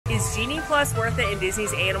Is Genie Plus worth it in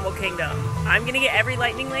Disney's Animal Kingdom? I'm gonna get every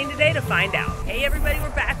lightning lane today to find out. Hey everybody,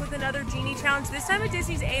 we're back with another Genie challenge, this time at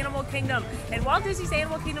Disney's Animal Kingdom. And while Disney's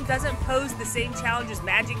Animal Kingdom doesn't pose the same challenge as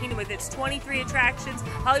Magic Kingdom with its 23 attractions,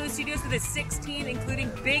 Hollywood Studios with its 16,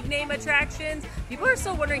 including big name attractions, people are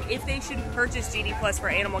still wondering if they should purchase Genie Plus for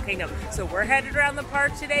Animal Kingdom. So we're headed around the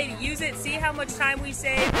park today to use it, see how much time we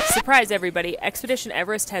save. Surprise everybody, Expedition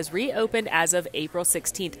Everest has reopened as of April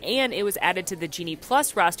 16th, and it was added to the Genie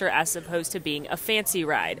Plus roster as opposed to being a fancy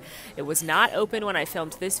ride. It was not open when I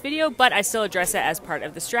filmed this video, but I still address it as part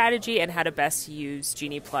of the strategy and how to best use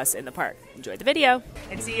Genie Plus in the park. Enjoy the video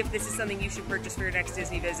and see if this is something you should purchase for your next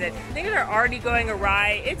Disney visit. Things are already going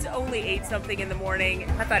awry. It's only 8 something in the morning.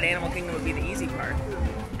 I thought Animal Kingdom would be the easy part.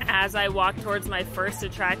 As I walk towards my first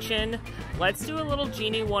attraction, let's do a little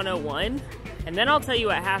Genie 101, and then I'll tell you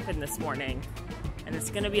what happened this morning. And it's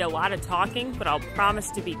gonna be a lot of talking, but I'll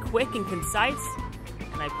promise to be quick and concise.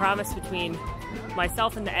 And I promise between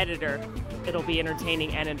myself and the editor, it'll be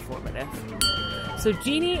entertaining and informative. So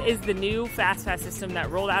Genie is the new Fast Pass system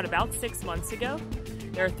that rolled out about 6 months ago.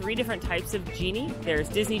 There are 3 different types of Genie. There's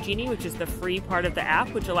Disney Genie, which is the free part of the app,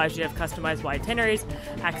 which allows you to have customized itineraries,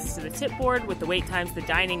 access to the tip board with the wait times, the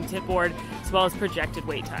dining tip board, as well as projected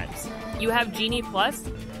wait times. You have Genie Plus.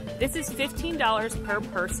 This is $15 per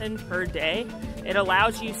person per day. It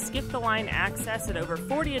allows you skip-the-line access at over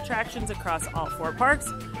 40 attractions across all 4 parks.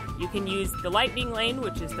 You can use the lightning lane,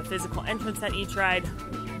 which is the physical entrance at each ride,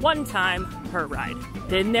 1 time per ride.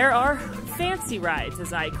 Then there are fancy rides,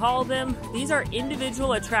 as I call them. These are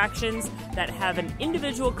individual attractions that have an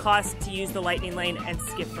individual cost to use the lightning lane and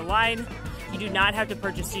skip the line. You do not have to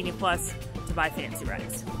purchase Genie Plus to buy fancy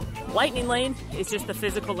rides. Lightning lane is just the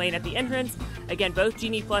physical lane at the entrance. Again, both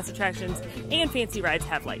Genie Plus attractions and fancy rides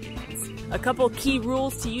have lightning lanes. A couple key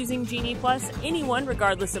rules to using Genie Plus: anyone,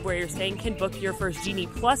 regardless of where you're staying, can book your first Genie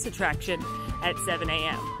Plus attraction at 7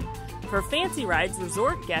 a.m. For fancy rides,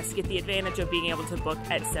 resort guests get the advantage of being able to book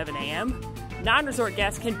at 7 a.m. Non-resort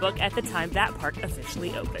guests can book at the time that park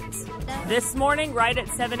officially opens. This morning, right at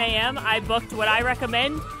 7 a.m., I booked what I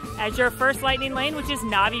recommend as your first lightning lane, which is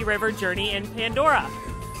Navi River Journey in Pandora.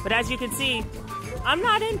 But as you can see, I'm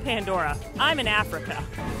not in Pandora, I'm in Africa.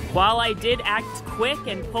 While I did act quick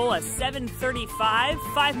and pull a 7:35,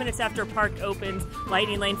 5 minutes after park opens,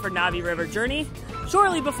 lightning lane for Navi River Journey,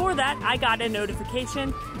 shortly before that, I got a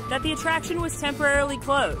notification that the attraction was temporarily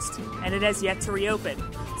closed, and it has yet to reopen.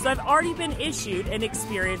 So I've already been issued an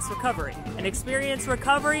experience recovery. An experience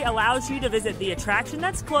recovery allows you to visit the attraction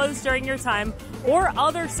that's closed during your time, or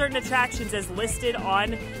other certain attractions as listed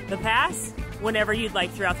on the pass, whenever you'd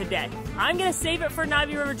like throughout the day. I'm gonna save it for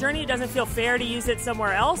Navi River Journey. It doesn't feel fair to use it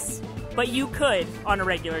somewhere else, but you could on a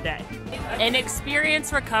regular day. An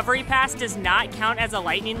experience recovery pass does not count as a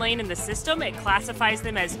lightning lane in the system. It classifies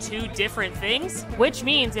them as 2 different things, which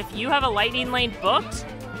means if you have a lightning lane booked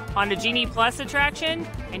on a Genie Plus attraction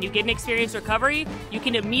and you get an experience recovery, you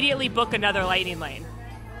can immediately book another lightning lane.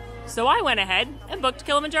 So I went ahead and booked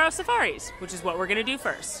Kilimanjaro Safaris, which is what we're gonna do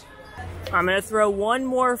first. I'm gonna throw one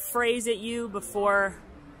more phrase at you before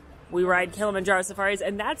we ride Kilimanjaro Safaris,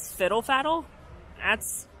 and that's fiddle faddle.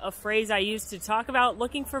 That's a phrase I use to talk about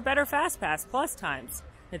looking for better Fast Pass Plus times.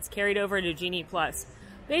 It's carried over to Genie Plus.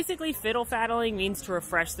 Basically, fiddle faddling means to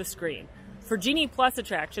refresh the screen. For Genie Plus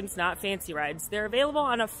attractions, not fancy rides, they're available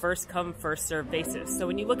on a first come, first served basis. So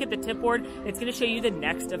when you look at the tip board, it's gonna show you the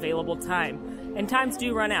next available time. And times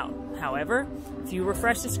do run out. However, if you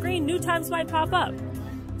refresh the screen, new times might pop up.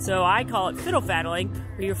 So I call it fiddle faddling,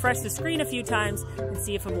 where you refresh the screen a few times and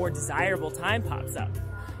see if a more desirable time pops up.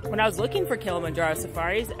 When I was looking for Kilimanjaro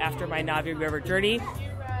Safaris after my Navi River Journey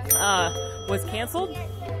was canceled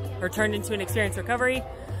or turned into an experience recovery,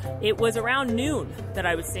 it was around noon that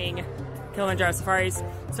I was seeing Kilimanjaro Safaris.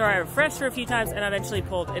 So I refreshed for a few times and eventually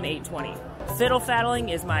pulled an 8:20. Fiddle faddling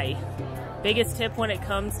is my biggest tip when it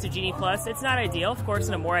comes to Genie Plus. It's not ideal. Of course,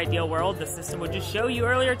 in a more ideal world, the system would just show you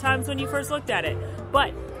earlier times when you first looked at it.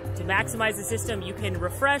 But to maximize the system, you can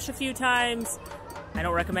refresh a few times. I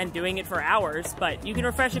don't recommend doing it for hours, but you can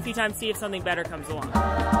refresh a few times, see if something better comes along.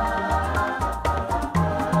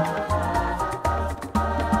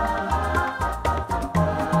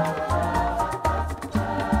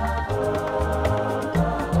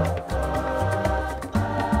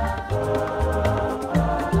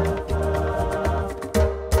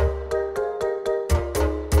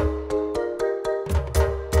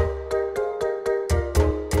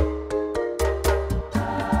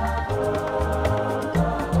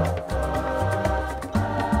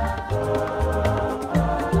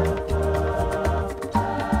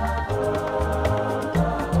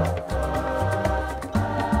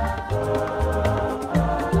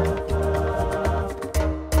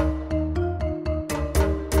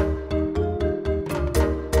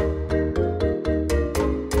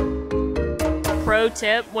 pro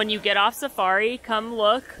tip, when you get off safari, come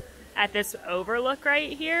look at this overlook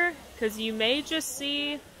right here, because you may just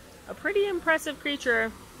see a pretty impressive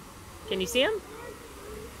creature. Can you see him?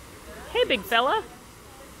 Hey, big fella.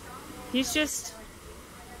 He's just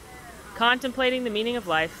contemplating the meaning of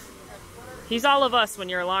life. He's all of us when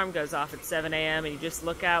your alarm goes off at 7 a.m. and you just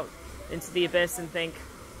look out into the abyss and think,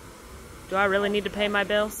 do I really need to pay my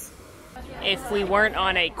bills? If we weren't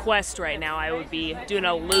on a quest right now, I would be doing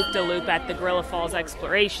a loop-de-loop at the Gorilla Falls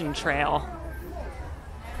Exploration Trail,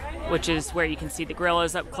 which is where you can see the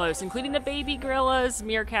gorillas up close, including the baby gorillas,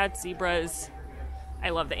 meerkats, zebras. I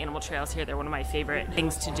love the animal trails here. They're one of my favorite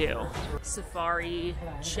things to do. Safari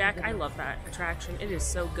check. I love that attraction. It is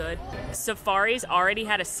so good. Safari's already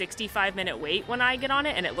had a 65-minute wait when I get on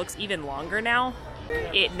it, and it looks even longer now.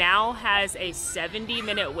 It now has a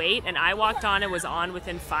 70-minute wait, and I walked on and was on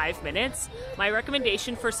within 5 minutes. My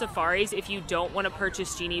recommendation for safaris, if you don't want to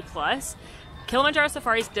purchase Genie Plus, Kilimanjaro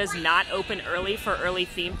Safaris does not open early for early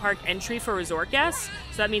theme park entry for resort guests.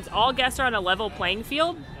 So that means all guests are on a level playing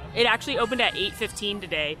field. It actually opened at 8:15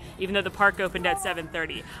 today, even though the park opened at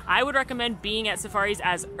 7:30. I would recommend being at Safaris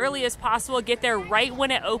as early as possible. Get there right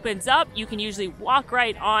when it opens up. You can usually walk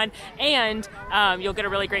right on, and you'll get a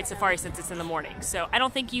really great safari since it's in the morning. So I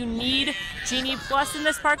don't think you need Genie Plus in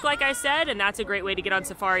this park, like I said, and that's a great way to get on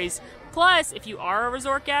Safaris. Plus, if you are a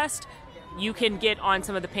resort guest, you can get on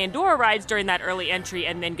some of the Pandora rides during that early entry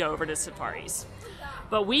and then go over to Safaris.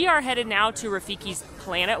 But we are headed now to Rafiki's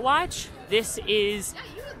Planet Watch. This is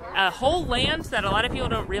a whole land that a lot of people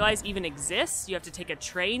don't realize even exists. You have to take a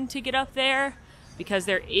train to get up there because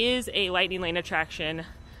there is a lightning lane attraction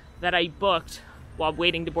that I booked while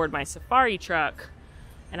waiting to board my safari truck.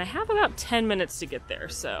 And I have about 10 minutes to get there,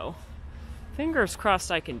 so fingers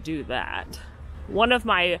crossed I can do that. One of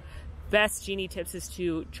my best Genie tips is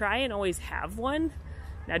to try and always have one.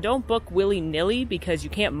 Now don't book willy-nilly because you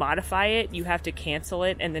can't modify it. You have to cancel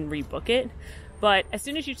it and then rebook it. But as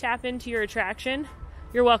soon as you tap into your attraction,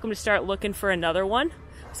 you're welcome to start looking for another one.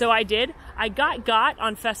 So I did. I got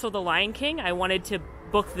on Festival of the Lion King. I wanted to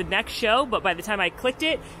book the next show, but by the time I clicked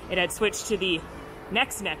it, it had switched to the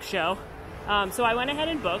next show. So I went ahead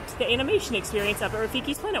and booked the animation experience up at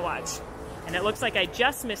Rafiki's Planet Watch. And it looks like I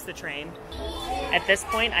just missed the train. At this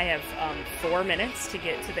point, I have 4 minutes to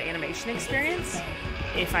get to the animation experience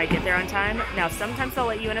if I get there on time. Now, sometimes they'll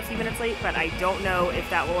let you in a few minutes late, but I don't know if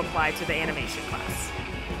that will apply to the animation class.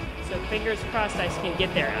 So fingers crossed I can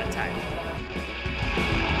get there on time.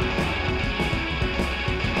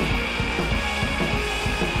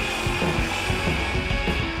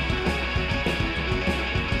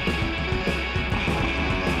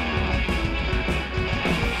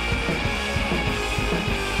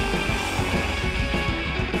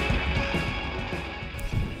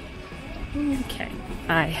 Okay,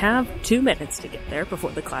 I have 2 minutes to get there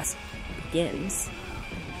before the class begins.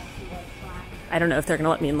 I don't know if they're gonna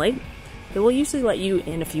let me in late. They will usually let you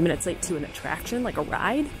in a few minutes late to an attraction, like a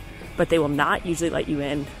ride, but they will not usually let you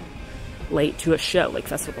in late to a show, like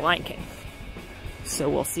Festival of the Lion King. So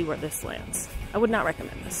we'll see where this lands. I would not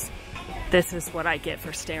recommend this. This is what I get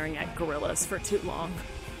for staring at gorillas for too long.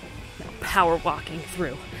 Now power walking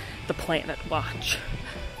through the Planet Watch.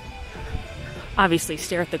 Obviously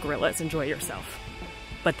stare at the gorillas, enjoy yourself,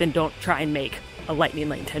 but then don't try and make a lightning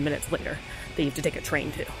lane 10 minutes later that you have to take a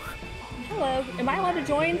train to. Hello, am I allowed to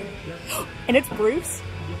join? And it's Bruce.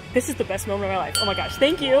 This is the best moment of my life. Oh my gosh,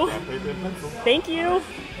 thank you. Thank you.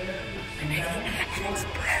 And it's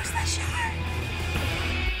Bruce the shark.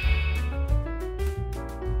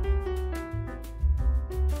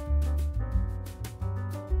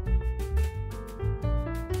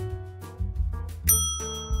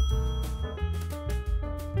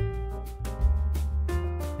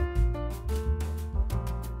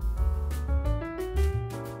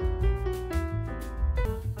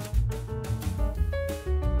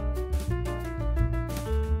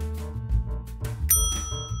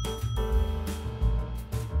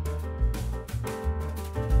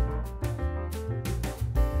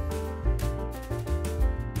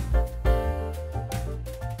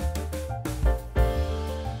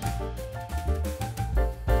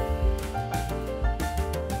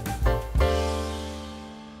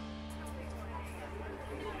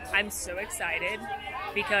 I'm so excited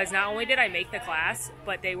because not only did I make the class,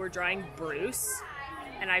 but they were drawing Bruce,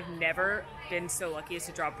 and I've never been so lucky as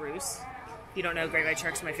to draw Bruce. If you don't know, great white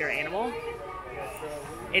shark's my favorite animal.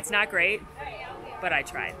 It's not great, but I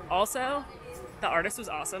tried. Also, the artist was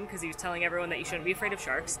awesome because he was telling everyone that you shouldn't be afraid of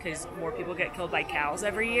sharks because more people get killed by cows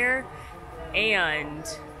every year, and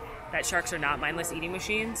that sharks are not mindless eating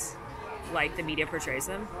machines like the media portrays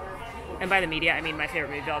them. And by the media, I mean my favorite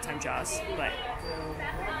movie of all time, Jaws. But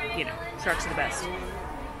you know, sharks are the best.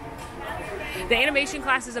 The animation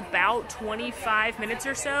class is about 25 minutes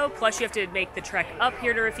or so, plus you have to make the trek up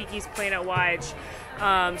here to Rafiki's Planet Watch.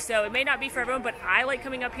 So it may not be for everyone, but I like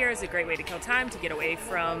coming up here as a great way to kill time, to get away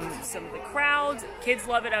from some of the crowds. Kids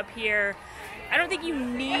love it up here. I don't think you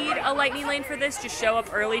need a lightning lane for this. Just show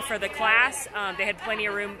up early for the class. They had plenty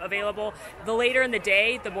of room available. The later in the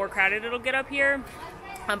day, the more crowded it'll get up here.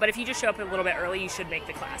 But if you just show up a little bit early, you should make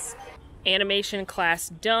the class. Animation class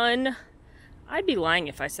done. I'd be lying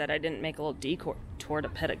if I said I didn't make a little detour to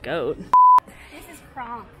pet a goat. This is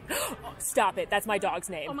Kronk. Stop it. That's my dog's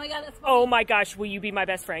name. Oh my god, that's funny. Oh my gosh, will you be my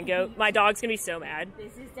best friend, goat? My dog's gonna be so mad.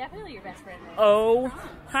 This is definitely your best friend. Oh,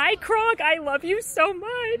 hi Kronk. I love you so much.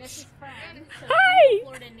 And this is Fran. So Hi.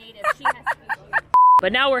 Florida native. She has to be local.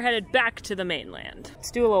 But now we're headed back to the mainland.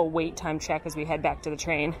 Let's do a little wait time check as we head back to the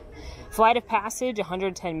train. Flight of passage,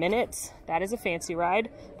 110 minutes. That is a fancy ride.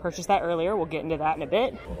 Purchased that earlier. We'll get into that in a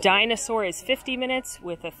bit. Dinosaur is 50 minutes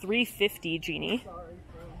with a 350 Genie.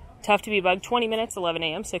 Tough to be bugged, 20 minutes, 11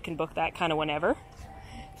 a.m., so you can book that kind of whenever.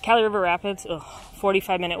 Cali River Rapids,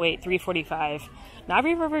 45-minute wait, 3:45.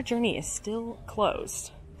 Navi River Journey is still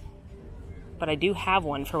closed, but I do have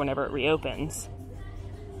one for whenever it reopens.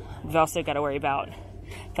 We've also got to worry about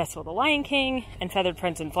Festival of the Lion King and Feathered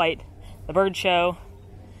Prince in Flight, the bird show,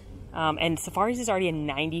 and Safaris is already a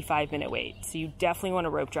 95-minute wait, so you definitely want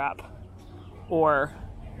to rope drop or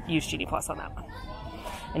use Genie Plus on that one.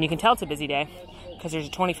 And you can tell it's a busy day because there's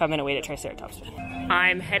a 25-minute wait at Triceratops.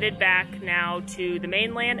 I'm headed back now to the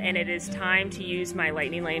mainland, and it is time to use my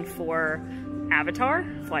lightning lane for Avatar,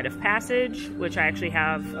 Flight of Passage, which I actually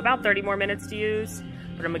have about 30 more minutes to use,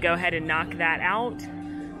 but I'm gonna go ahead and knock that out.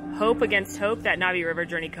 Hope against hope that Navi River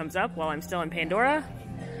Journey comes up while I'm still in Pandora.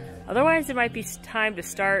 Otherwise, it might be time to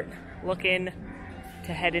start looking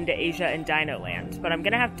to head into Asia and Dino Land, but I'm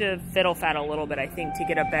gonna have to fiddle-faddle a little bit, I think, to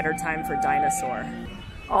get a better time for Dinosaur.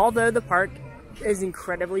 Although the park is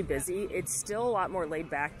incredibly busy, it's still a lot more laid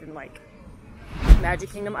back than like Magic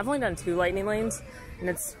Kingdom. I've only done 2 lightning lanes and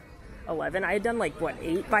it's 11. I had done like, what,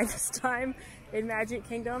 8 by this time in Magic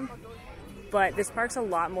Kingdom, but this park's a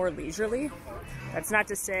lot more leisurely. That's not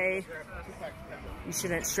to say you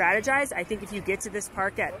shouldn't strategize. I think if you get to this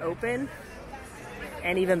park at open,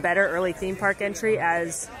 and even better, early theme park entry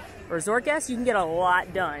as a resort guest, you can get a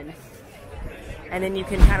lot done. And then you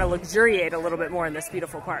can kind of luxuriate a little bit more in this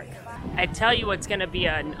beautiful park. I tell you what's gonna be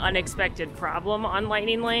an unexpected problem on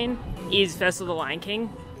Lightning Lane is Festival of the Lion King,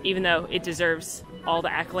 even though it deserves all the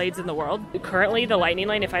accolades in the world. Currently, the Lightning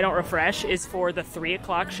Lane, if I don't refresh, is for the 3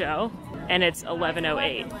 o'clock show, and it's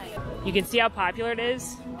 11:08. You can see how popular it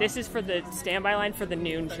is. This is for the standby line for the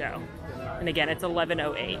noon show. And again, it's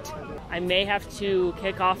 11:08. I may have to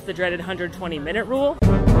kick off the dreaded 120-minute rule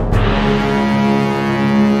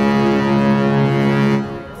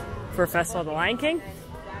for Festival of the Lion King.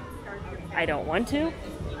 I don't want to,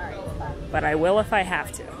 but I will if I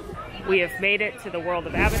have to. We have made it to the world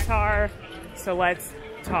of Avatar, so let's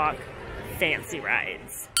talk fancy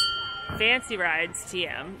rides. Fancy rides,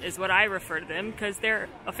 TM, is what I refer to them because they're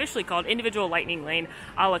officially called individual Lightning Lane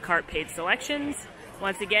a la carte paid selections.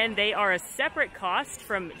 Once again, they are a separate cost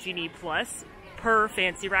from Genie Plus per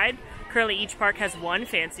fancy ride. Currently, each park has 1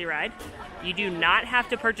 fancy ride. You do not have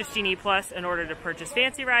to purchase Genie Plus in order to purchase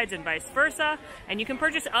fancy rides and vice versa, and you can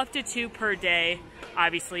purchase up to 2 per day,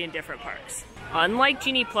 obviously in different parks. Unlike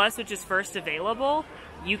Genie Plus, which is first available,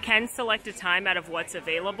 you can select a time out of what's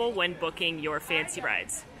available when booking your fancy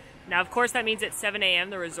rides. Now, of course, that means at 7 a.m.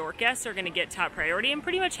 the resort guests are going to get top priority and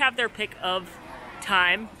pretty much have their pick of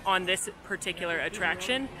time on this particular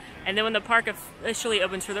attraction. And then when the park officially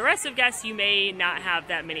opens for the rest of guests, you may not have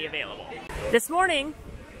that many available. This morning,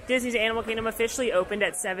 Disney's Animal Kingdom officially opened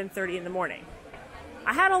at 7:30 in the morning.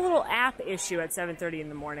 I had a little app issue at 7:30 in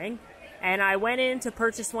the morning, and I went in to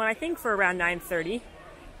purchase one, I think for around 9:30,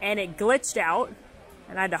 and it glitched out,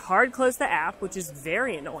 and I had to hard close the app, which is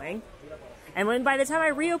very annoying. And when by the time I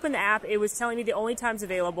reopened the app, it was telling me the only times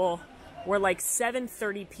available were like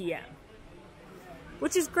 7:30 p.m.,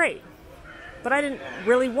 which is great. But I didn't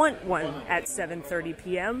really want one at 7:30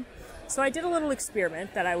 p.m., so I did a little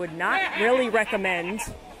experiment that I would not really recommend,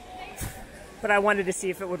 but I wanted to see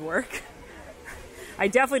if it would work. I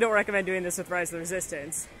definitely don't recommend doing this with Rise of the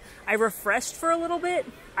Resistance. I refreshed for a little bit.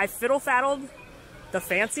 I fiddle-faddled the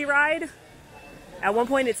fancy ride. At one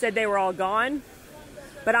point it said they were all gone,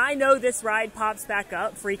 but I know this ride pops back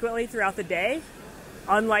up frequently throughout the day,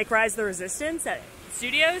 unlike Rise of the Resistance at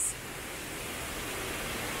Studios.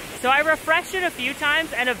 So I refreshed it a few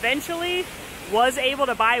times and eventually was able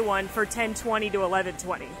to buy one for $10.20 to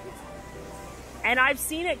 $11.20. And I've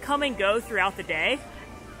seen it come and go throughout the day.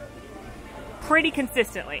 pretty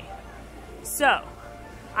consistently. So,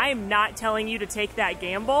 I am not telling you to take that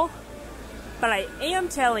gamble, but I am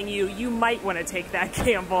telling you, you might want to take that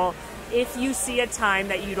gamble if you see a time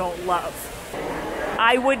that you don't love.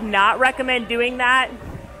 I would not recommend doing that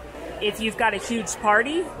if you've got a huge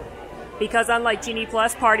party, because unlike Genie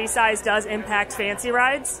Plus, party size does impact fancy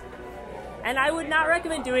rides. And I would not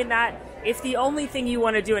recommend doing that if the only thing you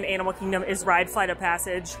want to do in Animal Kingdom is ride Flight of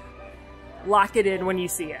Passage. Lock it in when you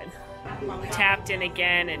see it. Tapped in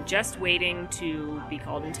again and just waiting to be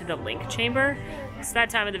called into the link chamber. It's that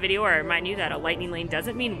time of the video where I remind you that a lightning lane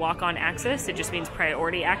doesn't mean walk-on access, it just means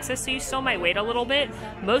priority access, so you still might wait a little bit.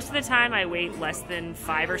 Most of the time I wait less than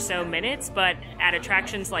 5 or so minutes, but at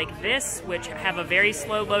attractions like this, which have a very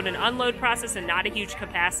slow load and unload process and not a huge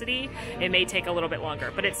capacity, it may take a little bit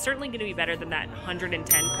longer. But it's certainly going to be better than that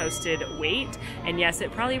 110 posted wait, and yes,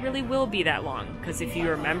 it probably really will be that long, because if you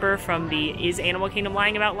remember from the Is Animal Kingdom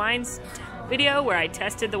Lying About Lines video where I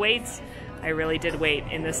tested the waits, I really did wait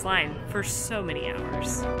in this line for so many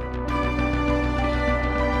hours.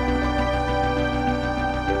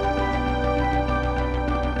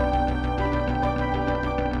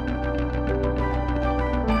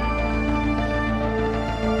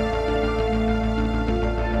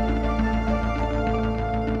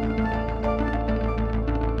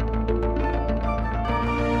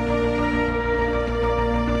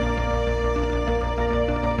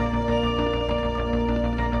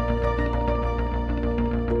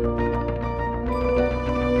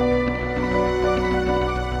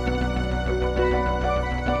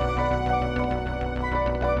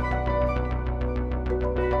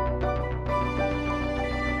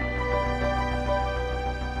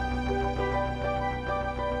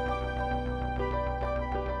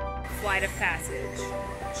 Flight of Passage,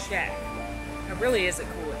 check. It really is a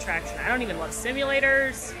cool attraction. I don't even love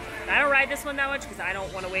simulators. I don't ride this one that much because I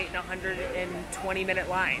don't want to wait in a 120-minute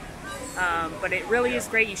line. But it really is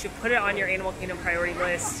great. You should put it on your Animal Kingdom priority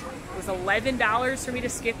list. It was $11 for me to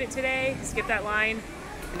skip it today, skip that line.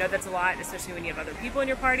 I know that's a lot, especially when you have other people in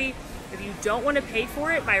your party. If you don't want to pay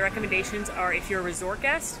for it, my recommendations are if you're a resort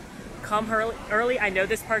guest, come early. I know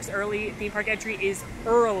this park's early, theme park entry is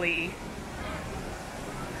early.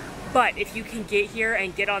 But if you can get here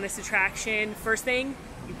and get on this attraction first thing,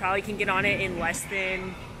 you probably can get on it in less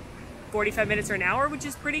than 45 minutes or an hour, which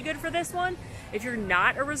is pretty good for this one. If you're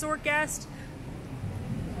not a resort guest,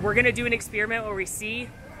 we're gonna do an experiment where we see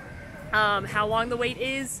how long the wait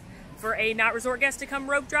is for a not resort guest to come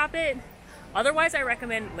rope drop it. Otherwise, I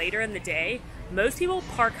recommend later in the day. Most people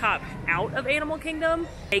park hop out of Animal Kingdom.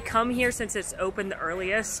 They come here since it's open the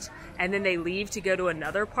earliest, and then they leave to go to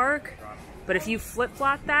another park. But if you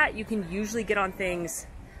flip-flop that, you can usually get on things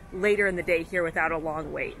later in the day here without a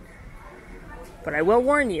long wait. But I will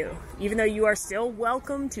warn you, even though you are still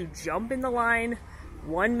welcome to jump in the line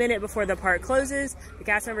 1 minute before the park closes, the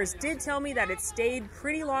cast members did tell me that it stayed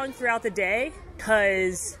pretty long throughout the day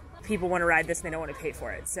because people want to ride this and they don't want to pay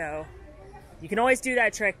for it. So you can always do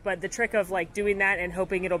that trick, but the trick of like doing that and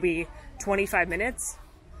hoping it'll be 25 minutes,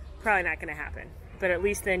 probably not going to happen. But at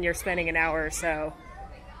least then you're spending an hour or so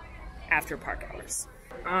after park hours.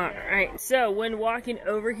 Alright, so when walking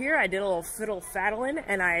over here, I did a little fiddle-faddling,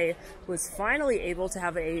 and I was finally able to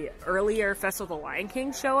have a earlier Festival of the Lion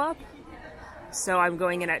King show up. So I'm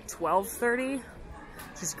going in at 12:30,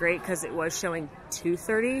 which is great because it was showing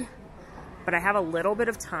 2:30. But I have a little bit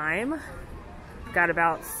of time. Got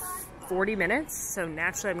about 40 minutes, so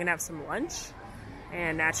naturally I'm gonna have some lunch.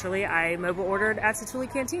 And naturally I mobile ordered at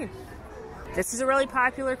Satuli Canteen. This is a really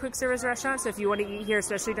popular quick service restaurant, so if you want to eat here,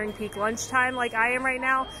 especially during peak lunchtime like I am right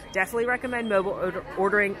now, definitely recommend mobile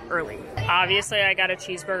ordering early. Obviously, I got a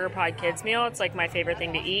cheeseburger pod kids meal. It's like my favorite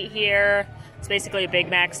thing to eat here. It's basically a Big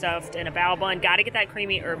Mac stuffed in a bao bun. Gotta get that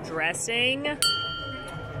creamy herb dressing.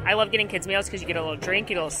 I love getting kids meals because you get a little drink,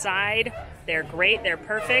 you get a little side. They're great, they're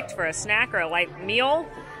perfect for a snack or a light meal.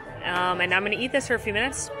 And I'm gonna eat this for a few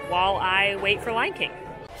minutes while I wait for Lion King.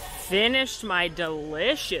 Finished my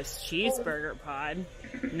delicious cheeseburger pod.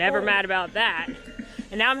 Never mad about that.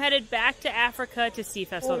 And now I'm headed back to Africa to see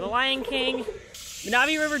Festival of the Lion King. The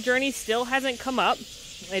Navi River journey still hasn't come up.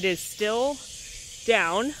 It is still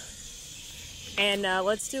down. And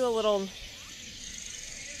let's do a little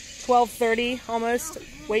 12:30 almost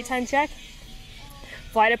wait time check.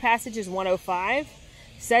 Flight of Passage is 105.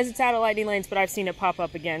 Says it's out of lightning lanes, but I've seen it pop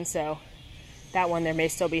up again, so that one there may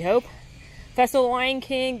still be hope. Festival of the Lion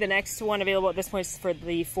King, the next one available at this point is for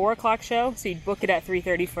the 4 o'clock show, so you'd book it at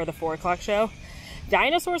 3:30 for the 4 o'clock show.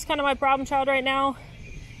 Dinosaur is kind of my problem child right now,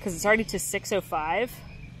 because it's already to 6:05,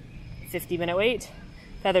 50-minute wait.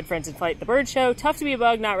 Feathered Friends in Flight, the bird show. Tough to Be a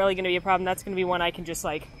Bug, not really going to be a problem. That's going to be one I can just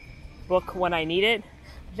like book when I need it.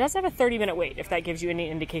 It does have a 30-minute wait, if that gives you any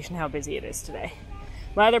indication how busy it is today.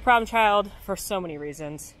 My other problem child, for so many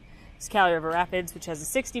reasons, is Cali River Rapids, which has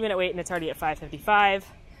a 60-minute wait and it's already at 5:55.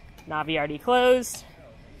 Navi already closed.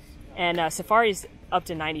 And Safari's up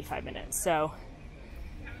to 95 minutes. So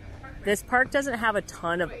this park doesn't have a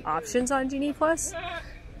ton of options on Genie Plus.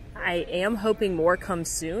 I am hoping more come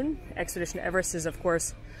soon. Expedition Everest is, of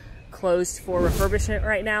course, closed for refurbishment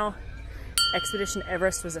right now. Expedition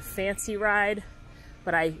Everest was a fancy ride,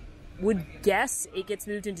 but I would guess it gets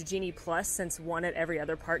moved into Genie Plus since one at every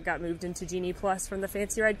other park got moved into Genie Plus from the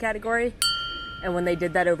fancy ride category. And when they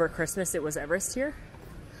did that over Christmas, it was Everest here.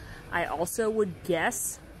 I also would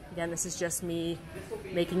guess, again, this is just me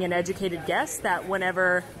making an educated guess, that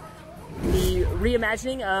whenever the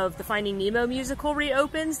reimagining of the Finding Nemo musical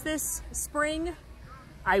reopens this spring,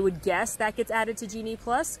 I would guess that gets added to Genie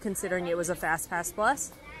Plus, considering it was a Fast Pass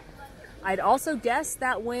Plus. I'd also guess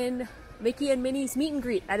that when Mickey and Minnie's Meet and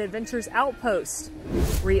Greet at Adventures Outpost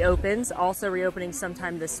reopens, also reopening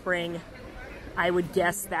sometime this spring, I would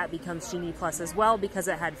guess that becomes Genie Plus as well because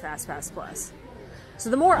it had Fast Pass Plus.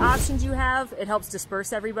 So the more options you have, it helps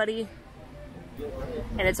disperse everybody,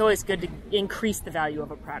 and it's always good to increase the value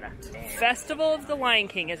of a product. Festival of the Lion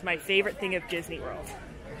King is my favorite thing of Disney World.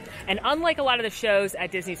 And unlike a lot of the shows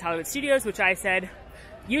at Disney's Hollywood Studios, which I said,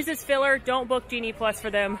 use as filler, don't book Genie Plus for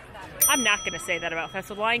them, I'm not going to say that about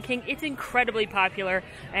Festival of the Lion King. It's incredibly popular,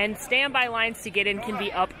 and standby lines to get in can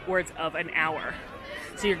be upwards of an hour.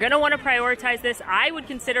 So you're going to want to prioritize this. I would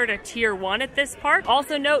consider it a tier 1 at this park.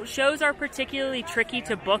 Also note, shows are particularly tricky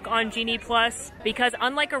to book on Genie Plus because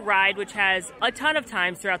unlike a ride, which has a ton of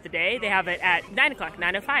times throughout the day, they have it at 9 o'clock,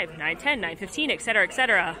 9:05, 9:10, 9:15, etc.,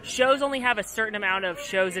 etc. Shows only have a certain amount of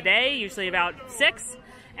shows a day, usually about 6,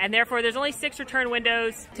 and therefore there's only 6 return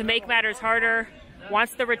windows. To make matters harder,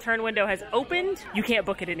 once the return window has opened, you can't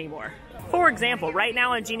book it anymore. For example, right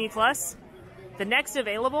now on Genie Plus, the next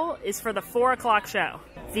available is for the 4 o'clock show.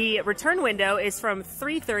 The return window is from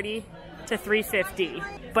 3:30 to 3:50,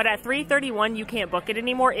 but at 3:31 you can't book it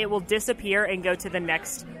anymore. It will disappear and go to the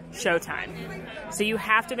next showtime. So you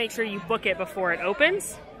have to make sure you book it before it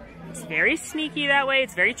opens. It's very sneaky that way.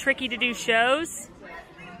 It's very tricky to do shows,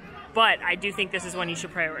 but I do think this is one you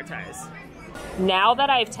should prioritize. Now that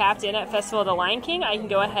I've tapped in at Festival of the Lion King, I can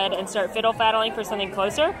go ahead and start fiddle-faddling for something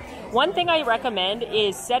closer. One thing I recommend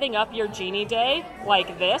is setting up your Genie Day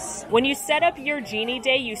like this. When you set up your Genie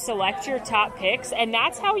Day, you select your top picks, and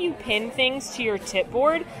that's how you pin things to your tip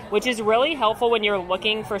board, which is really helpful when you're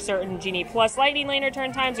looking for certain Genie Plus Lightning Lane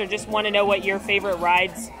return times or just want to know what your favorite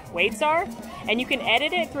rides' waits are. And you can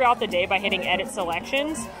edit it throughout the day by hitting Edit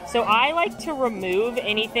Selections. So I like to remove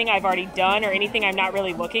anything I've already done or anything I'm not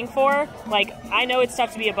really looking for. Like, I know It's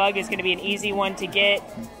Tough to Be a Bug is going to be an easy one to get.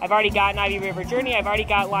 I've already got Navi River Journey. I've already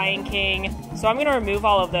got Lion King. So I'm going to remove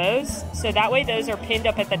all of those. So that way those are pinned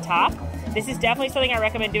up at the top. This is definitely something I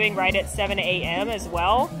recommend doing right at 7 a.m. as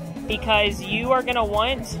well, because you are going to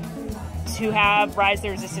want to have Rise the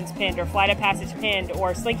Resistance pinned or Flight of Passage pinned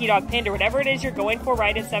or Slinky Dog pinned or whatever it is you're going for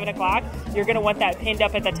right at 7 o'clock. You're going to want that pinned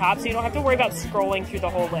up at the top so you don't have to worry about scrolling through the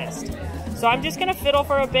whole list. So I'm just going to fiddle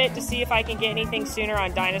for a bit to see if I can get anything sooner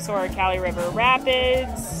on Dinosaur or Cali River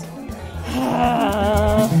Rapids.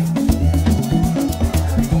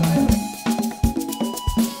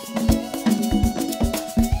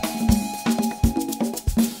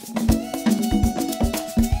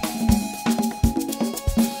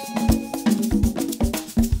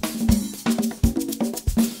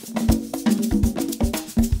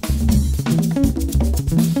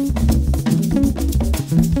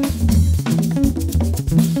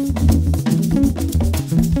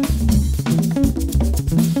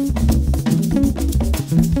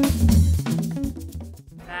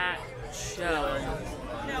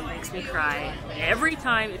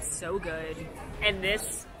 It's so good, and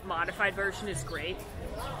this modified version is great,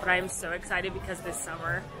 but I am so excited because this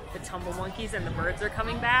summer the Tumble Monkeys and the Birds are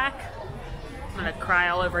coming back. I'm gonna cry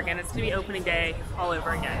all over again. It's gonna be opening day all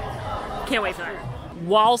over again. Can't wait for that.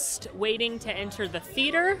 Whilst waiting to enter the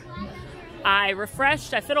theater, I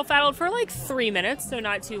refreshed, I fiddle-faddled for like 3 minutes, so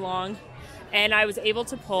not too long, and I was able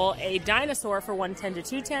to pull a Dinosaur for 110 to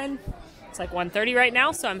 210. It's like 1:30 right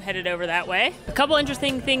now, so I'm headed over that way. A couple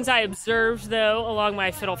interesting things I observed, though, along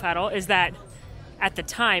my fiddle-faddle is that at the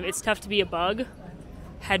time, It's Tough to Be a Bug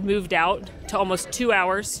had moved out to almost 2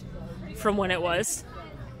 hours from when it was,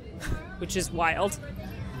 which is wild.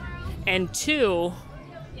 And 2,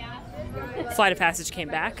 Flight of Passage came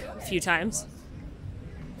back a few times.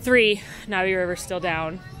 3, Navi River still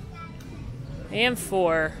down. And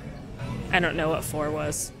 4, I don't know what 4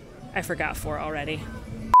 was. I forgot 4 already.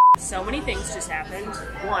 So many things just happened.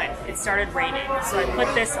 One, it started raining, so I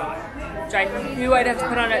put this on, which I knew I'd have to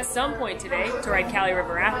put on at some point today to ride Cali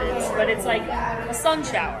River Rapids, but it's like a sun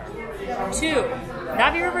shower. 2,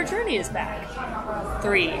 Navi River Journey is back.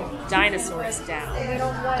 3, Dinosaur is down.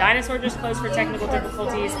 Dinosaur just closed for technical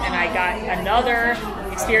difficulties, and I got another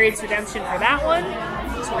experience redemption for that one.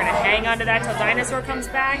 So we're gonna hang on to that till Dinosaur comes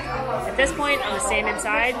back. At this point, I'm gonna stand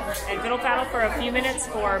inside and fiddle faddle for a few minutes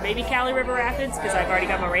for maybe Cali River Rapids, because I've already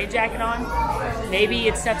got my rain jacket on. Maybe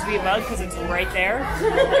it's tough to be a bug because it's right there.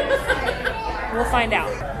 We'll find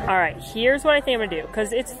out. All right, here's what I think I'm gonna do,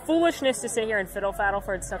 because it's foolishness to sit here and fiddle faddle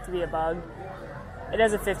for it's tough to be a bug. It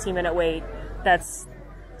has a 15-minute wait. That's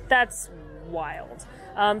wild.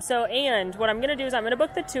 And what I'm gonna do is I'm gonna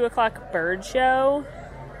book the 2 o'clock bird show,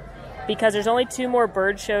 because there's only 2 more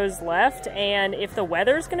bird shows left, and if the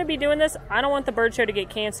weather's going to be doing this, I don't want the bird show to get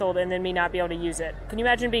canceled and then me not be able to use it. Can you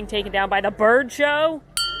imagine being taken down by the bird show?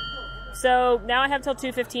 So now I have till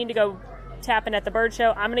 2:15 to go tapping at the bird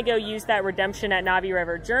show. I'm going to go use that redemption at Navi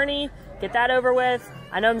River Journey, get that over with.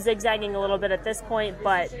 I know I'm zigzagging a little bit at this point,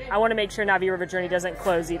 but I want to make sure Navi River Journey doesn't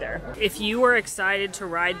close either. If you were excited to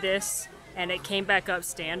ride this and it came back up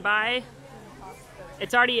standby,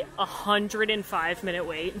 it's already a 105-minute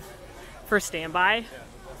wait for standby,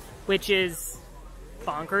 which is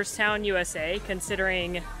bonkers town, USA,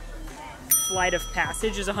 considering Flight of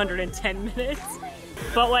Passage is 110 minutes.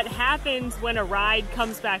 But what happens when a ride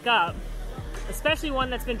comes back up, especially one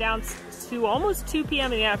that's been down to almost 2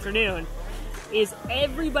 p.m. in the afternoon, is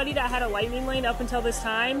everybody that had a lightning lane up until this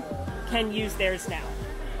time can use theirs now.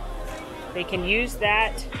 They can use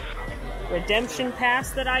that redemption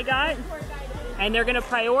pass that I got, and they're gonna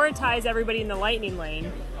prioritize everybody in the lightning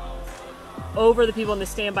lane over the people in the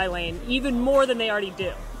standby lane, even more than they already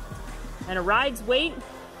do. And a ride's weight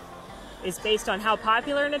is based on how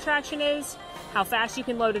popular an attraction is, how fast you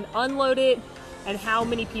can load and unload it, and how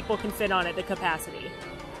many people can fit on it, the capacity.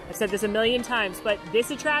 I've said this a million times, but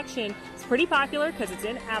this attraction is pretty popular because it's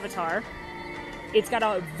in Avatar. It's got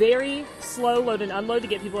a very slow load and unload to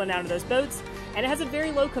get people in and out of those boats, and it has a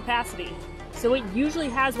very low capacity. So it usually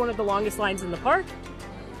has one of the longest lines in the park,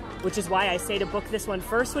 which is why I say to book this one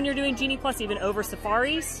first when you're doing Genie Plus, even over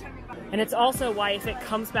Safaris. And it's also why if it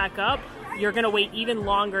comes back up, you're gonna wait even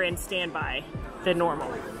longer in standby than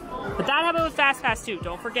normal. But that happened with Fast Pass too,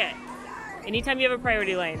 don't forget. Anytime you have a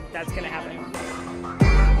priority lane, that's gonna happen.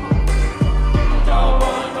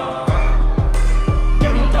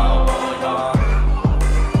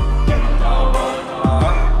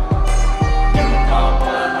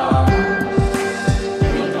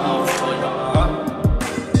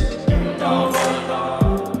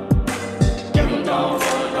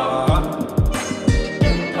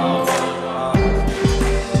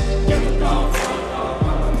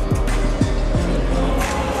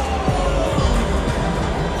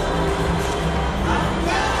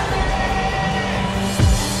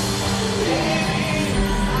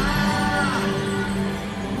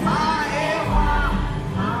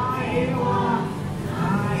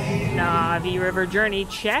 Navi River Journey,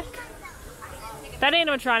 check. That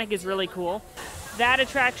animatronic is really cool. That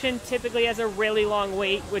attraction typically has a really long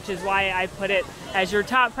wait, which is why I put it as your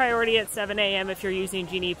top priority at 7 a.m. if you're using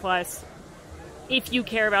Genie Plus, if you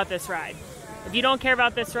care about this ride. If you don't care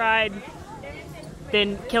about this ride,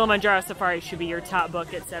 then Kilimanjaro Safaris should be your top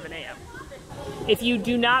book at 7 a.m. If you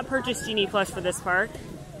do not purchase Genie Plus for this park,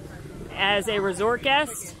 as a resort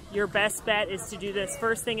guest, your best bet is to do this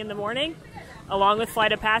first thing in the morning, along with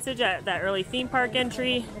Flight of Passage at that early theme park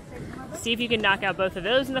entry. See if you can knock out both of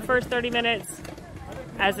those in the first 30 minutes.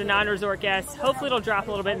 As a non-resort guest, hopefully it'll drop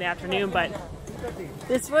a little bit in the afternoon, but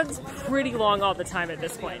this one's pretty long all the time at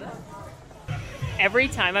this point. Every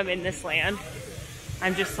time I'm in this land,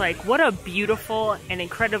 I'm just like, what a beautiful and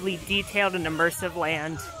incredibly detailed and immersive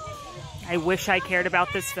land. I wish I cared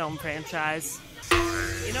about this film franchise.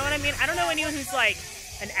 You know what I mean? I don't know anyone who's like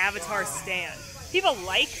an Avatar stan. People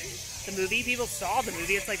like the movie, people saw the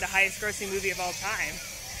movie, it's like the highest grossing movie of all time.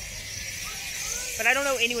 But I don't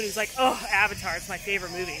know anyone who's like, oh, Avatar, it's my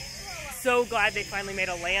favorite movie. So glad they finally made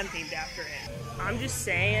a land themed after it. I'm just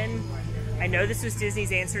saying, I know this was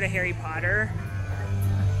Disney's answer to Harry Potter.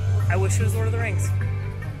 I wish it was Lord of the Rings.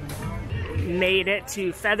 Made it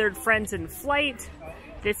to Feathered Friends in Flight.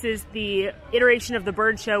 This is the iteration of the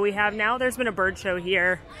bird show we have now. There's been a bird show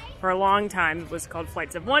here for a long time. It was called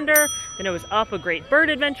Flights of Wonder. Then it was Up, a Great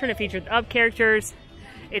Bird Adventure, and it featured the Up characters.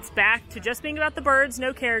 It's back to just being about the birds,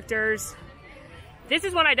 no characters. This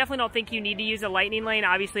is one I definitely don't think you need to use a lightning lane.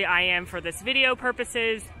 Obviously I am for this video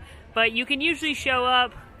purposes, but you can usually show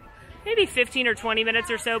up maybe 15 or 20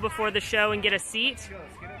 minutes or so before the show and get a seat.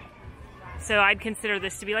 So I'd consider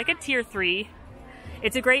this to be like a tier 3.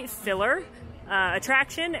 It's a great filler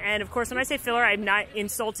attraction, and of course when I say filler, I'm not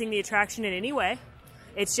insulting the attraction in any way.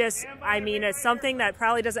 It's just, I mean, it's something that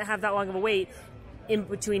probably doesn't have that long of a wait in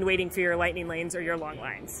between waiting for your lightning lanes or your long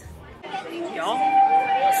lines. Y'all,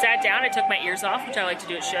 I sat down, I took my ears off, which I like to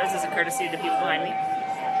do at shows as a courtesy to the people behind me.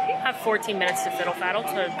 I have 14 minutes to fiddle faddle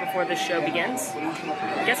before the show begins.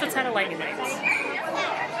 Guess what's out of lightning lanes?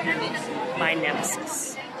 My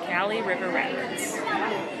nemesis, Kali River Rapids.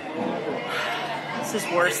 This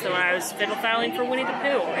is worse than when I was fiddle faddling for Winnie the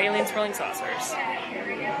Pooh or Alien Swirling Saucers.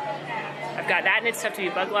 I've got that and it's tough to be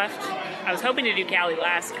bug left. I was hoping to do Kali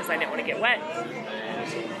last because I didn't want to get wet.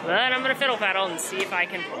 But I'm gonna fiddle faddle and see if I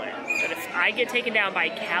can pull it. But if I get taken down by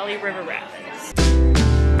Kali River Rapids,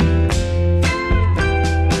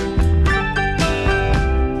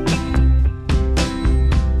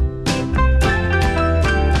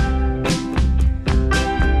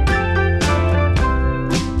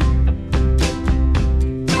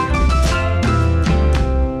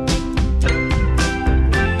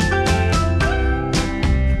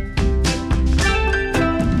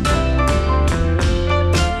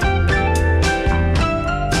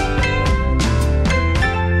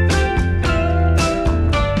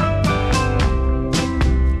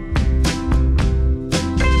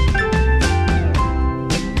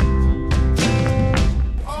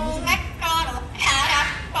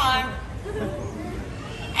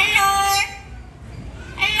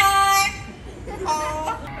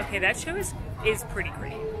 that show is pretty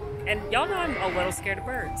great. And y'all know I'm a little scared of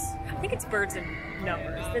birds. I think it's birds in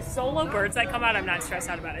numbers. The solo birds that come out, I'm not stressed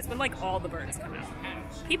out about it. It's when like all the birds come out.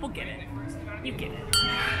 People get it. You get it.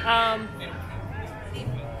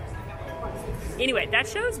 Anyway, that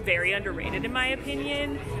show is very underrated in my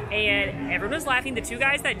opinion. And everyone was laughing. The two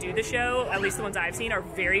guys that do the show, at least the ones I've seen, are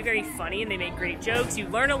very, very funny and they make great jokes. You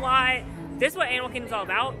learn a lot. This is what Animal Kingdom's all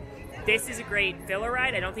about. This is a great filler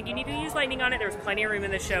ride. I don't think you need to use lightning on it. There's plenty of room in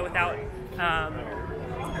the show without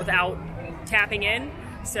tapping in.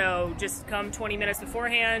 So just come 20 minutes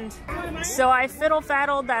beforehand. So I fiddle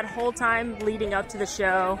faddled that whole time leading up to the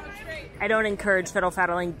show. I don't encourage fiddle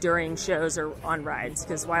faddling during shows or on rides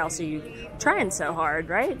because why else are you trying so hard,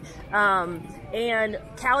 right? And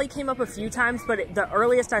Kali came up a few times, but the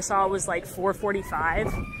earliest I saw was like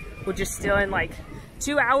 4:45, which is still in like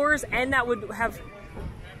 2 hours, and that would have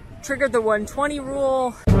triggered the 120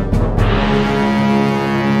 rule.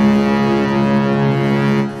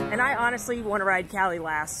 And I honestly want to ride Kali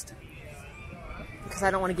last because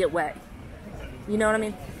I don't want to get wet. You know what I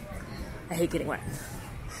mean? I hate getting wet.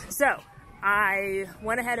 So I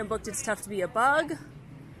went ahead and booked It's Tough to Be a Bug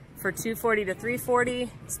for 2:40 to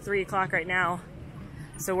 3:40. It's 3 o'clock right now.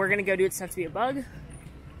 So we're gonna go do It's Tough to Be a Bug.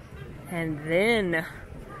 And then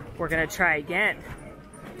we're gonna try again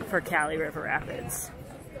for Kali River Rapids.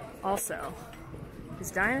 Also,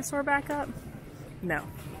 is Dinosaur back up? No,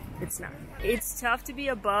 it's not. It's Tough to Be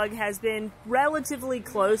a Bug has been relatively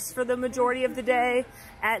close for the majority of the day.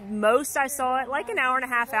 At most, I saw it like an hour and a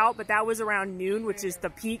half out, but that was around noon, which is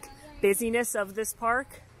the peak busyness of this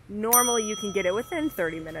park. Normally, you can get it within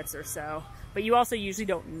 30 minutes or so, but you also usually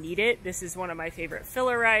don't need it. This is one of my favorite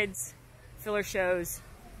filler rides, filler shows,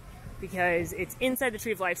 because it's inside the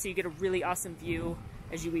Tree of Life, so you get a really awesome view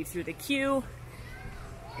as you weave through the queue.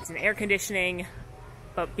 It's an air conditioning,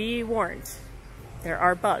 but be warned, there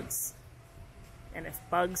are bugs. And if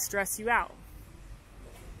bugs stress you out,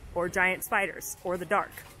 or giant spiders, or the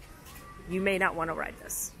dark, you may not want to ride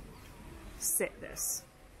this. Sit this.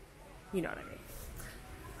 You know what I mean.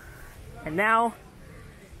 And now,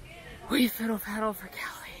 we fiddle paddle for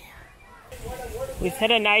Kali. We've hit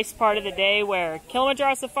a nice part of the day where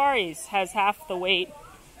Kilimanjaro Safaris has half the weight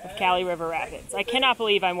of Kali River Rapids. I cannot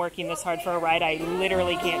believe I'm working this hard for a ride I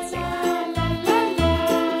literally can't see.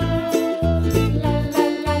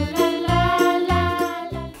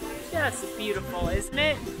 Just beautiful, isn't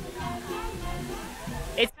it?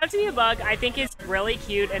 It's Tough to Be a Bug. I think it's really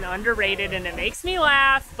cute and underrated and it makes me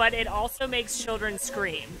laugh, but it also makes children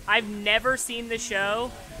scream. I've never seen the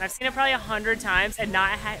show. I've seen it probably 100 times and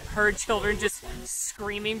not heard children just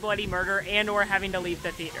screaming bloody murder and or having to leave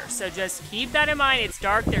the theater. So just keep that in mind. It's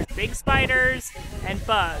dark, there's big spiders and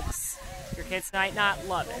bugs. Your kids might not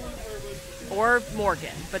love it. Or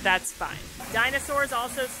Morgan, but that's fine. Dinosaur's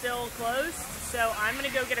also still closed, so I'm gonna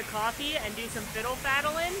go get a coffee and do some fiddle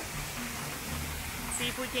faddling. See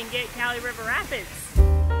if we can get Kali River Rapids.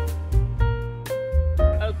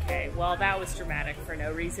 Okay, well that was dramatic for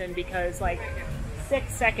no reason because like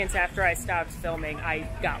 6 seconds after I stopped filming, I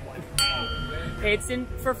got one. It's in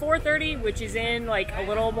for 4:30, which is in like a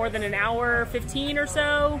little more than an hour 15 or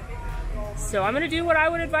so. So I'm gonna do what I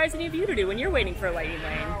would advise any of you to do when you're waiting for a lightning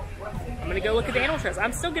lane. I'm gonna go look at the animal trails.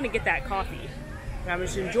 I'm still gonna get that coffee. And I'm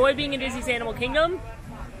just gonna enjoy being in Disney's Animal Kingdom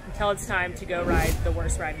until it's time to go ride the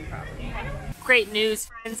worst ride in property. Great news,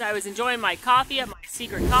 friends. I was enjoying my coffee at my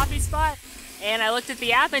secret coffee spot, and I looked at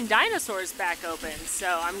the app and Dinosaur's back open.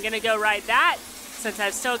 So I'm gonna go ride that since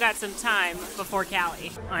I've still got some time before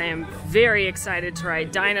Cali. I am very excited to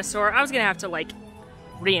ride Dinosaur. I was gonna have to like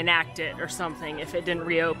reenact it or something if it didn't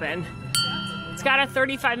reopen. It's got a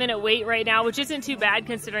 35-minute wait right now, which isn't too bad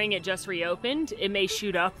considering it just reopened. It may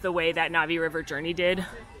shoot up the way that Navi River Journey did.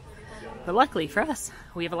 But luckily for us,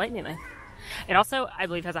 we have a lightning lane. It also, I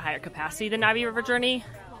believe, has a higher capacity than Navi River Journey,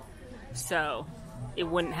 so it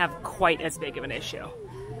wouldn't have quite as big of an issue.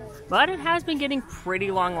 But it has been getting pretty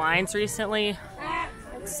long lines recently,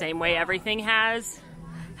 same way everything has.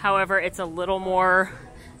 However, it's a little more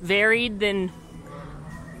varied than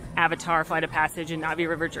Avatar, Flight of Passage, and Navi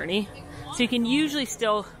River Journey. So you can usually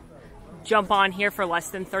still jump on here for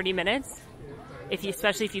less than 30 minutes,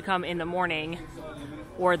 especially if you come in the morning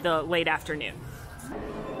or the late afternoon.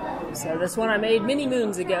 So this one I made many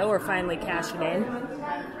moons ago, we're finally cashing in.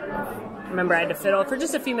 Remember, I had to fiddle for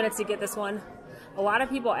just a few minutes to get this one. A lot of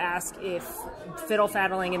people ask if fiddle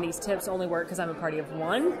faddling and these tips only work because I'm a party of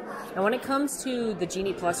one. And when it comes to the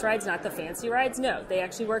Genie Plus rides, not the fancy rides, no, they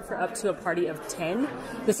actually work for up to a party of 10.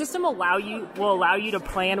 The system will allow you to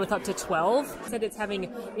plan with up to 12. It said it's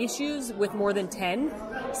having issues with more than 10.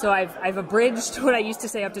 So I've abridged what I used to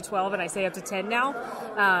say up to 12 and I say up to 10 now.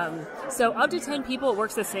 So up to 10 people, it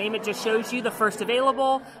works the same. It just shows you the first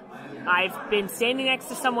available. I've been standing next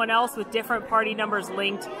to someone else with different party numbers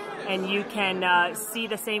linked, and you can see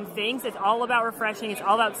the same things. It's all about refreshing. It's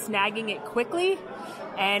all about snagging it quickly.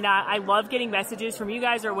 And I love getting messages from you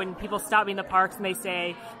guys, or when people stop me in the parks and they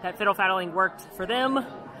say that fiddle faddling worked for them.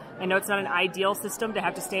 I know it's not an ideal system to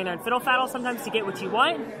have to stand there and fiddle faddle sometimes to get what you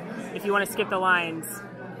want. If you want to skip the lines,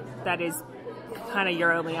 that is kind of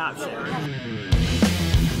your only option.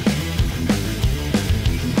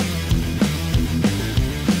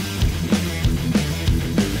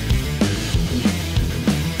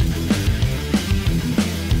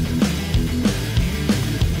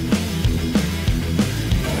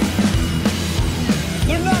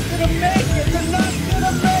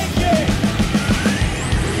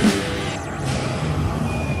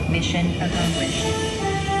 Mission accomplished.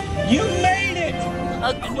 You made it!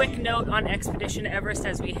 A quick note on Expedition Everest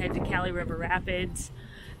as we head to Cali River Rapids.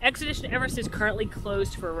 Expedition Everest is currently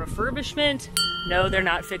closed for refurbishment. No, they're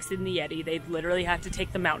not fixing the Yeti. They'd literally have to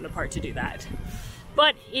take the mountain apart to do that.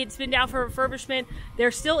 But it's been down for refurbishment.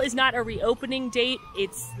 There still is not a reopening date.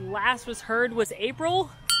 Its last was heard was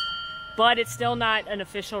April, but it's still not an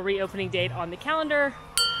official reopening date on the calendar,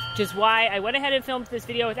 which is why I went ahead and filmed this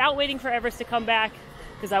video without waiting for Everest to come back,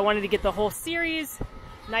 because I wanted to get the whole series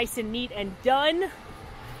nice and neat and done.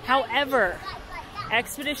 However,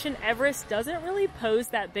 Expedition Everest doesn't really pose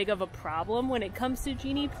that big of a problem when it comes to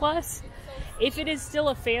Genie Plus. If it is still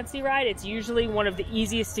a fancy ride, it's usually one of the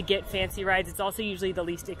easiest to get fancy rides. It's also usually the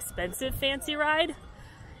least expensive fancy ride.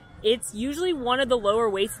 It's usually one of the lower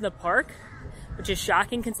weights in the park, which is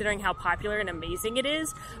shocking considering how popular and amazing it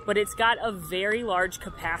is, but it's got a very large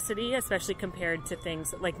capacity, especially compared to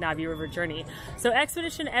things like Navi River Journey. So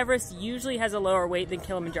Expedition Everest usually has a lower weight than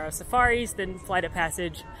Kilimanjaro Safaris, than Flight of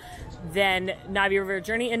Passage, than Navi River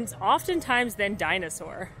Journey, and oftentimes than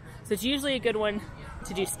Dinosaur. So it's usually a good one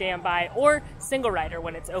to do standby or single rider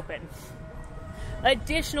when it's open.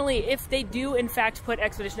 Additionally, if they do in fact put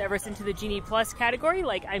Expedition Everest into the Genie Plus category,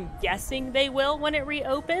 like I'm guessing they will when it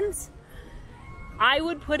reopens, I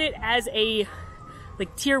would put it as a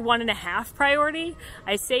tier 1.5 priority.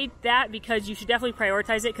 I say that because you should definitely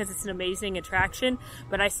prioritize it because it's an amazing attraction,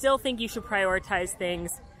 but I still think you should prioritize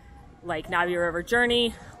things like Navi River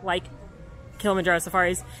Journey, like Kilimanjaro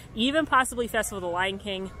Safaris, even possibly Festival of the Lion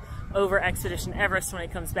King over Expedition Everest when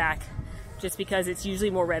it comes back, just because it's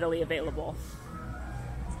usually more readily available.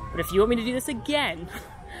 But if you want me to do this again,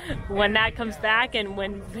 when that comes back and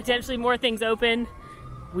when potentially more things open,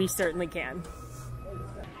 we certainly can.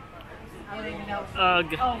 Ugh,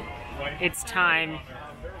 it's time.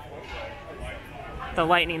 The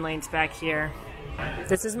lightning lane's back here.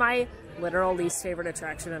 This is my literal least favorite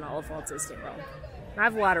attraction in all of Walt Disney World. I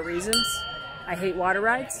have a lot of reasons. I hate water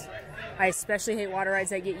rides. I especially hate water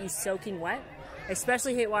rides that get you soaking wet. I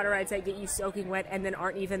especially hate water rides that get you soaking wet and then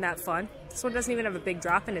aren't even that fun. This one doesn't even have a big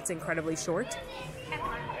drop and it's incredibly short.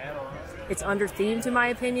 It's under-themed in my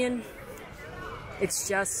opinion. It's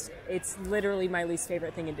literally my least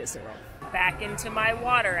favorite thing in Disney World. Back into my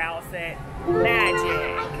water outfit.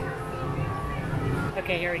 Magic.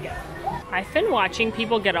 Okay, here we go. I've been watching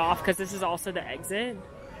people get off because this is also the exit,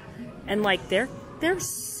 and like they're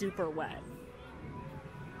super wet,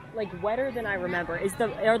 like wetter than I remember. Is it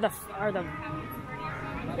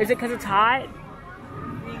because it's hot?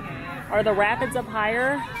 Are the rapids up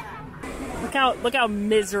higher? Look how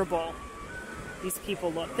miserable these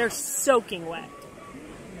people look. They're soaking wet.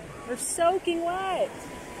 They're soaking wet.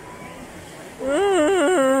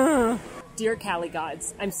 Ugh. Dear Cali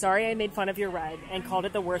gods, I'm sorry I made fun of your ride and called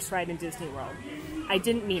it the worst ride in Disney World. I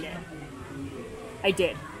didn't mean it. I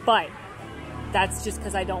did, but that's just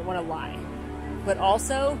because I don't want to lie. But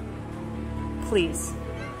also, please,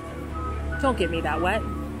 don't get me that wet.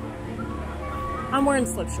 I'm wearing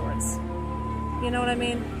slip shorts. You know what I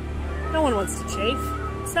mean? No one wants to chafe.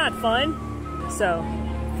 It's not fun. So,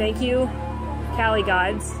 thank you, Cali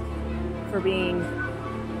gods, for being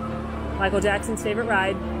Michael Jackson's favorite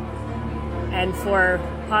ride, and for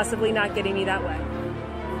possibly not getting me that wet.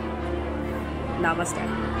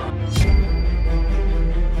 Namaste.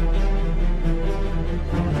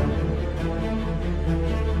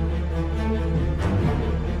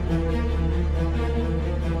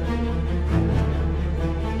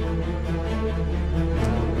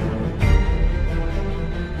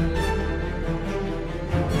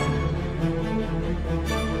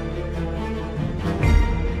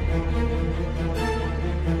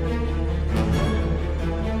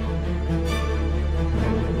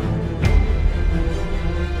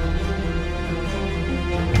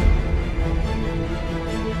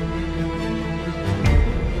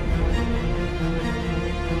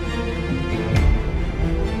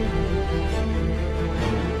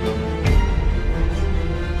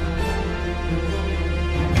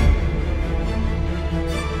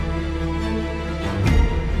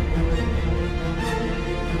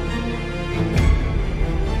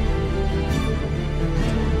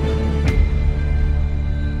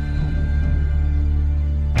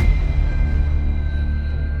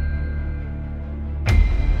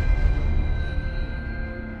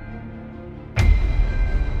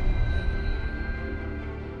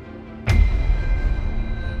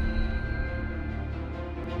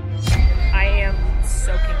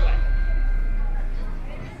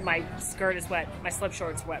 My skirt is wet, my slip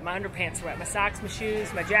shorts are wet, my underpants are wet, my socks, my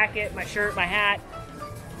shoes, my jacket, my shirt, my hat,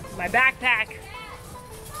 my backpack.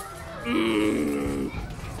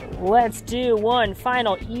 Let's do one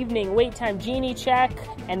final evening wait time Genie check,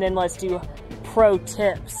 and then let's do pro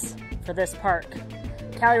tips for this park.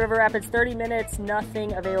 Cali River Rapids, 30 minutes,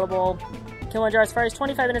 nothing available. Kilimanjaro Safaris,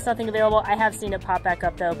 25 minutes, nothing available. I have seen it pop back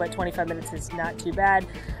up though, but 25 minutes is not too bad.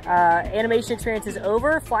 Animation experience is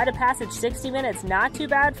over. Flight of Passage, 60 minutes, not too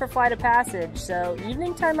bad for Flight of Passage. So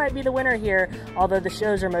evening time might be the winner here, although the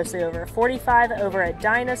shows are mostly over. 45 over at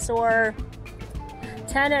Dinosaur.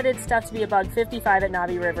 10 at It's Stuff to Be a Bug, 55 at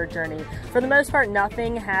Navi River Journey. For the most part,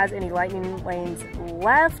 nothing has any lightning lanes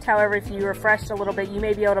left. However, if you refreshed a little bit, you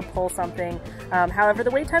may be able to pull something. However,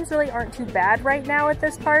 the wait times really aren't too bad right now at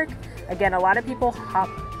this park. Again, a lot of people hop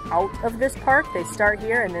out of this park. They start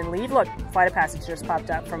here and then leave. Look, Flight of Passage just popped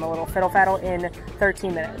up from a little fiddle faddle in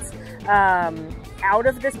 13 minutes. Out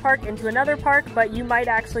of this park into another park, but you might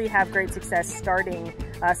actually have great success starting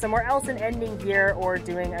somewhere else and ending here, or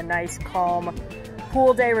doing a nice calm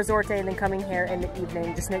pool day, resort day, and then coming here in the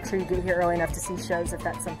evening. Just make sure you get here early enough to see shows if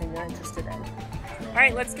that's something you're interested in. All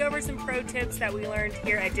right, let's go over some pro tips that we learned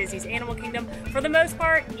here at Disney's Animal Kingdom. For the most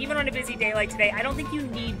part, even on a busy day like today, I don't think you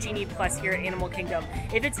need Genie Plus here at Animal Kingdom.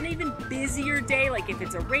 If it's an even busier day, like if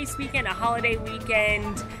it's a race weekend, a holiday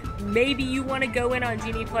weekend, maybe you want to go in on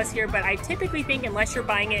Genie Plus here, but I typically think unless you're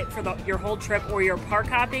buying it for your whole trip or you're park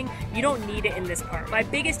hopping, you don't need it in this park. My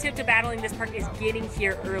biggest tip to battling this park is getting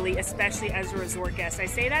here early, especially as a resort guest. I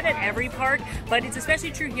say that at every park, but it's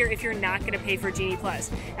especially true here if you're not going to pay for Genie Plus.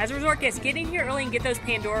 As a resort guest, get in here early and get those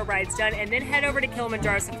Pandora rides done, and then head over to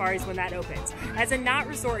Kilimanjaro Safaris when that opens. As a not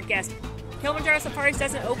resort guest, Kilimanjaro Safaris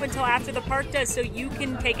doesn't open until after the park does, so you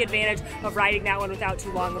can take advantage of riding that one without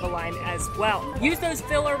too long of a line as well. Use those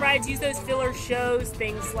filler rides, use those filler shows,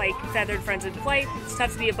 things like Feathered Friends in Flight. It's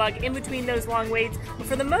tough to be a bug in between those long waits, but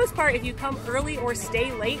for the most part, if you come early or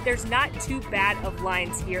stay late, there's not too bad of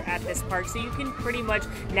lines here at this park, so you can pretty much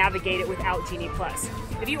navigate it without Genie Plus.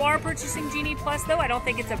 If you are purchasing Genie Plus though, I don't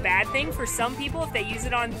think it's a bad thing. For some people, if they use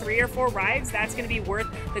it on 3 or 4 rides, that's going to be worth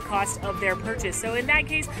the cost of their purchase. So in that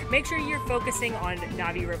case, make sure you're focusing on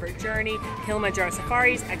Navi River Journey, Kilimanjaro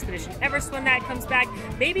Safaris, Expedition Everest when that comes back.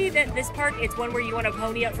 Maybe this park, it's one where you want to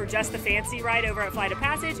pony up for just the fancy ride over at Flight of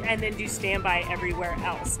Passage and then do standby everywhere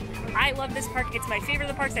else. I love this park. It's my favorite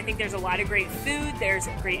of the parks. I think there's a lot of great food, there's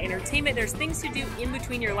great entertainment, there's things to do in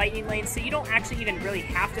between your lightning lanes, so you don't actually even really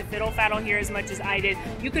have to fiddle faddle here as much as I did.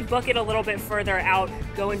 You could book it a little bit further out,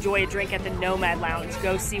 go enjoy a drink at the Nomad Lounge,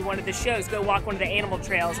 go see one of the shows, go walk one of the animal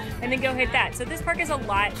trails, and then go hit that. So this park is a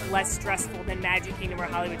lot less stressful than Magic Kingdom or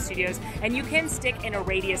Hollywood Studios, and you can stick in a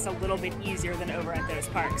radius a little bit easier than over at those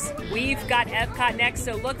parks. We've got Epcot next,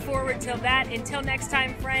 so look forward to that. Until next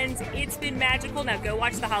time, friends, it's been magical. Now go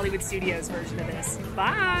watch the Hollywood Studios version of this.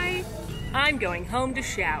 Bye! I'm going home to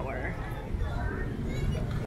shower.